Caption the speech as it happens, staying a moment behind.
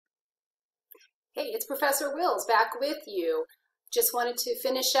Hey, it's Professor Wills back with you. Just wanted to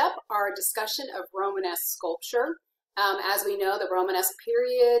finish up our discussion of Romanesque sculpture. As we know, the Romanesque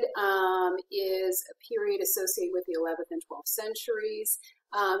period is a period associated with the 11th and 12th centuries.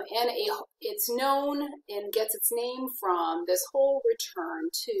 It's known and gets its name from this whole return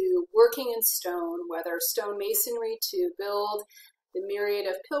to working in stone, whether stone masonry to build the myriad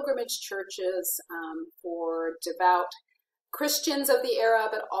of pilgrimage churches for devout Christians of the era,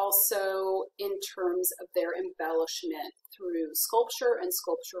 but also in terms of their embellishment through sculpture and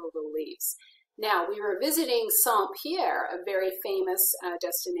sculptural reliefs. Now, we were visiting Saint-Pierre, a very famous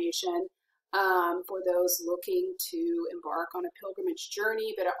destination for those looking to embark on a pilgrimage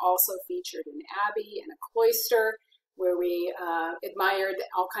journey, but it also featured an abbey and a cloister where we admired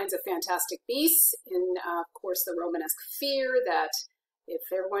all kinds of fantastic beasts, and of course the Romanesque fear that if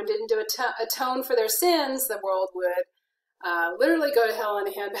everyone didn't atone for their sins, the world would literally go to hell in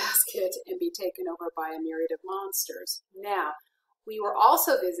a handbasket and be taken over by a myriad of monsters. Now, we were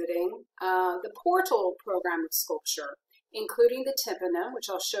also visiting the portal program of sculpture, including the tympanum, which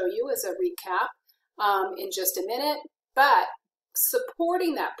I'll show you as a recap in just a minute, but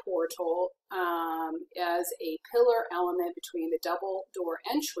supporting that portal as a pillar element between the double door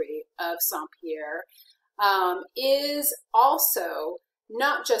entry of Saint-Pierre is also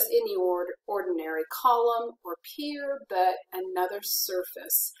not just any ordinary column or pier, but another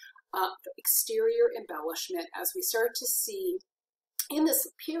surface of exterior embellishment as we start to see in this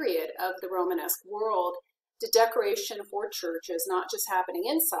period of the Romanesque world, the decoration for churches not just happening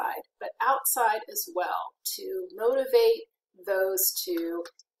inside, but outside as well to motivate those to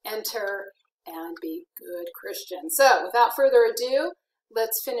enter and be good Christians. So without further ado,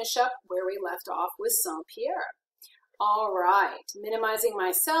 let's finish up where we left off with Saint-Pierre. All right, minimizing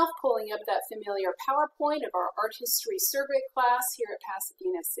myself, pulling up that familiar PowerPoint of our art history survey class here at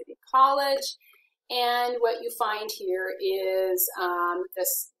Pasadena City College. And what you find here is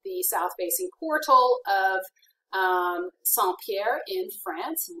the south-facing portal of Saint-Pierre in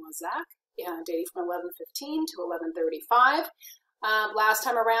France, in Mozac, dating from 1115 to 1135. Last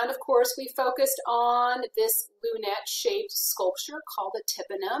time around, of course, we focused on this lunette-shaped sculpture called the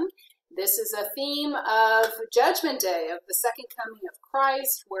tympanum. This is a theme of Judgment Day, of the second coming of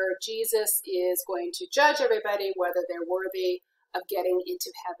Christ, where Jesus is going to judge everybody whether they're worthy of getting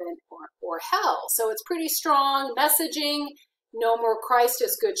into heaven or hell. So it's pretty strong messaging. No more Christ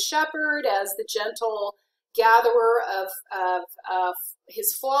as good shepherd, as the gentle gatherer of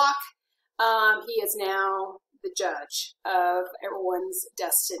his flock. He is now the judge of everyone's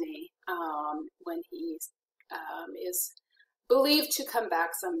destiny when he is believed to come back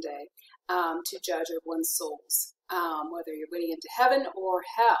someday to judge everyone's souls, whether you're getting into heaven or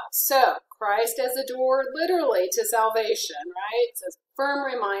hell. So Christ as a door, literally, to salvation, right? It's a firm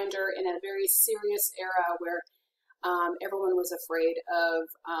reminder in a very serious era where everyone was afraid of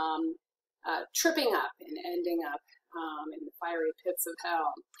tripping up and ending up in the fiery pits of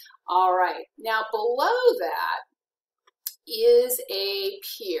hell. All right, now below that is a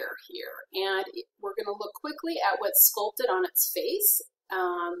pier here, and we're going to look quickly at what's sculpted on its face,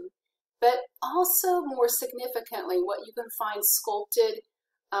 but also more significantly what you can find sculpted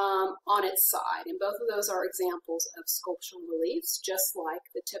on its side, and both of those are examples of sculptural reliefs, just like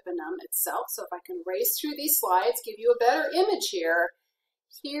the tympanum itself. So if I can race through these slides, give you a better image here,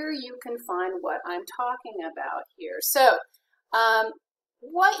 you can find what I'm talking about here. So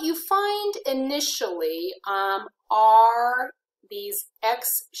what you find initially are these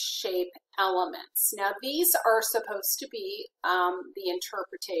X-shaped elements. Now these are supposed to be the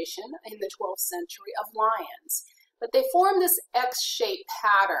interpretation in the 12th century of lions, but they form this X-shaped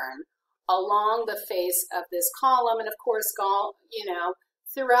pattern along the face of this column. And of course,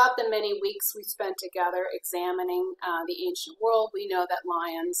 throughout the many weeks we spent together examining the ancient world, we know that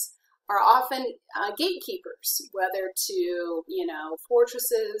lions are often gatekeepers, whether to,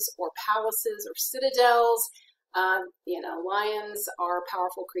 fortresses or palaces or citadels. Lions are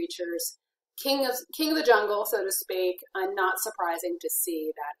powerful creatures, king of the jungle, so to speak, and not surprising to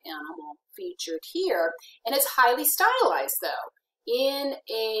see that animal featured here. And it's highly stylized, though, in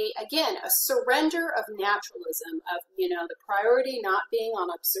again, a surrender of naturalism, of, the priority not being on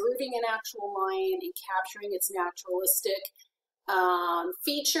observing an actual lion and capturing its naturalistic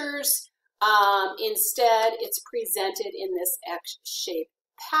features. Instead, it's presented in this X-shaped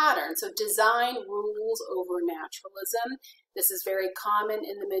pattern. So design rules over naturalism. This is very common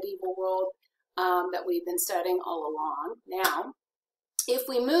in the medieval world that we've been studying all along. Now, if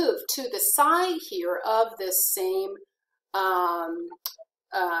we move to the side here of this same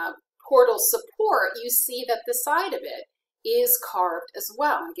portal support, you see that the side of it is carved as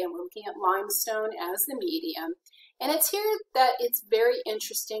well. Again, we're looking at limestone as the medium. And it's here that it's very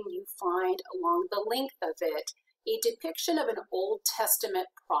interesting. You find along the length of it a depiction of an Old Testament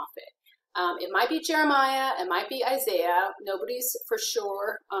prophet. It might be Jeremiah, it might be Isaiah. Nobody's for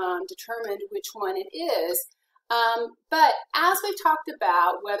sure determined which one it is. But as we've talked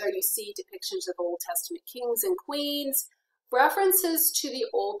about, whether you see depictions of Old Testament kings and queens, references to the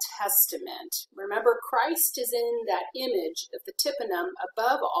Old Testament. Remember, Christ is in that image of the tympanum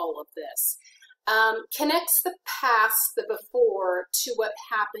above all of this. Connects the past, the before, to what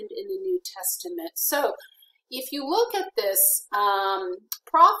happened in the New Testament. So if you look at this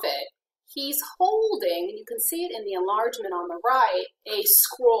prophet, he's holding, and you can see it in the enlargement on the right, a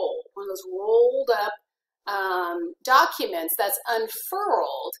scroll, one of those rolled up documents that's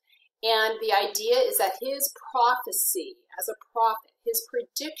unfurled. And the idea is that his prophecy as a prophet, his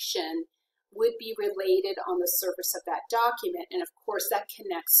prediction would be related on the surface of that document. And of course, that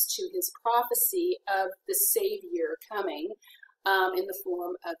connects to his prophecy of the Savior coming in the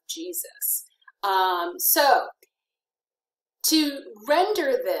form of Jesus. So to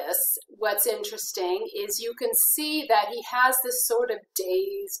render this, what's interesting is you can see that he has this sort of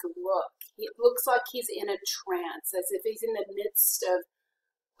dazed look. It looks like he's in a trance, as if he's in the midst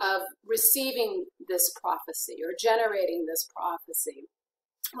of receiving this prophecy or generating this prophecy.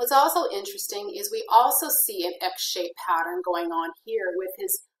 What's also interesting is we also see an X-shaped pattern going on here with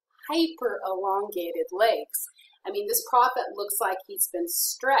his hyper elongated legs. I mean, this prophet looks like he's been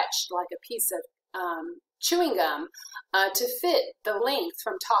stretched like a piece of chewing gum to fit the length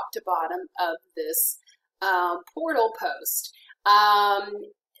from top to bottom of this portal post.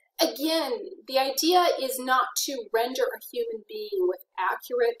 Again, the idea is not to render a human being with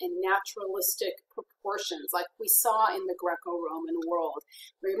accurate and naturalistic proportions like we saw in the Greco-Roman world.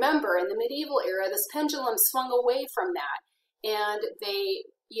 Remember, in the medieval era, this pendulum swung away from that, and they,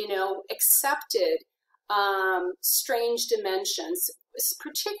 accepted strange dimensions,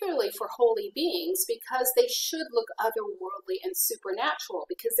 particularly for holy beings, because they should look otherworldly and supernatural,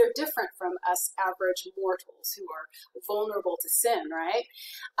 because they're different from us average mortals who are vulnerable to sin, right?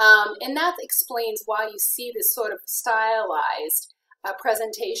 And that explains why you see this sort of stylized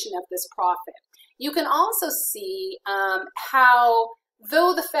presentation of this prophet. You can also see how,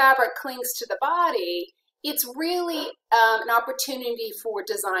 though the fabric clings to the body, it's really an opportunity for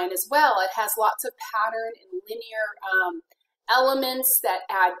design as well. It has lots of pattern and linear elements that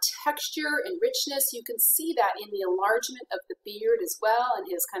add texture and richness. You can see that in the enlargement of the beard as well, and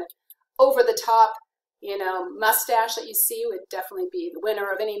his kind of over-the-top, mustache that you see would definitely be the winner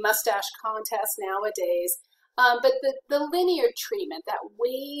of any mustache contest nowadays. But the linear treatment, that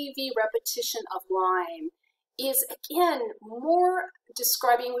wavy repetition of line, is again more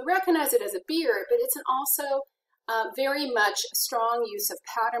describing. We recognize it as a beard, but it's also very much a strong use of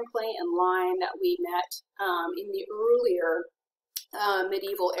pattern play and line that we met in the earlier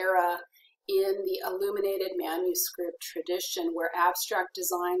medieval era in the illuminated manuscript tradition, where abstract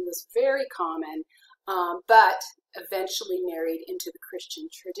design was very common, but eventually married into the Christian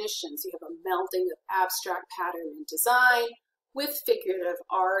traditions. You have a melding of abstract pattern and design with figurative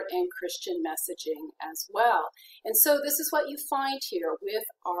art and Christian messaging as well. And so this is what you find here with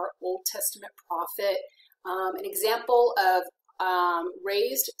our Old Testament prophet, an example of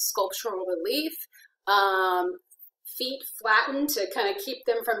raised sculptural relief, feet flattened to kind of keep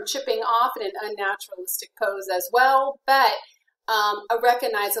them from chipping off in an unnaturalistic pose as well, but a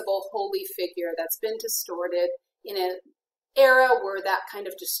recognizable holy figure that's been distorted in an era where that kind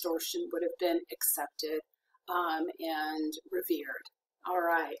of distortion would have been accepted and revered. All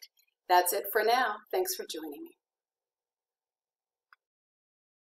right, that's it for now. Thanks for joining me.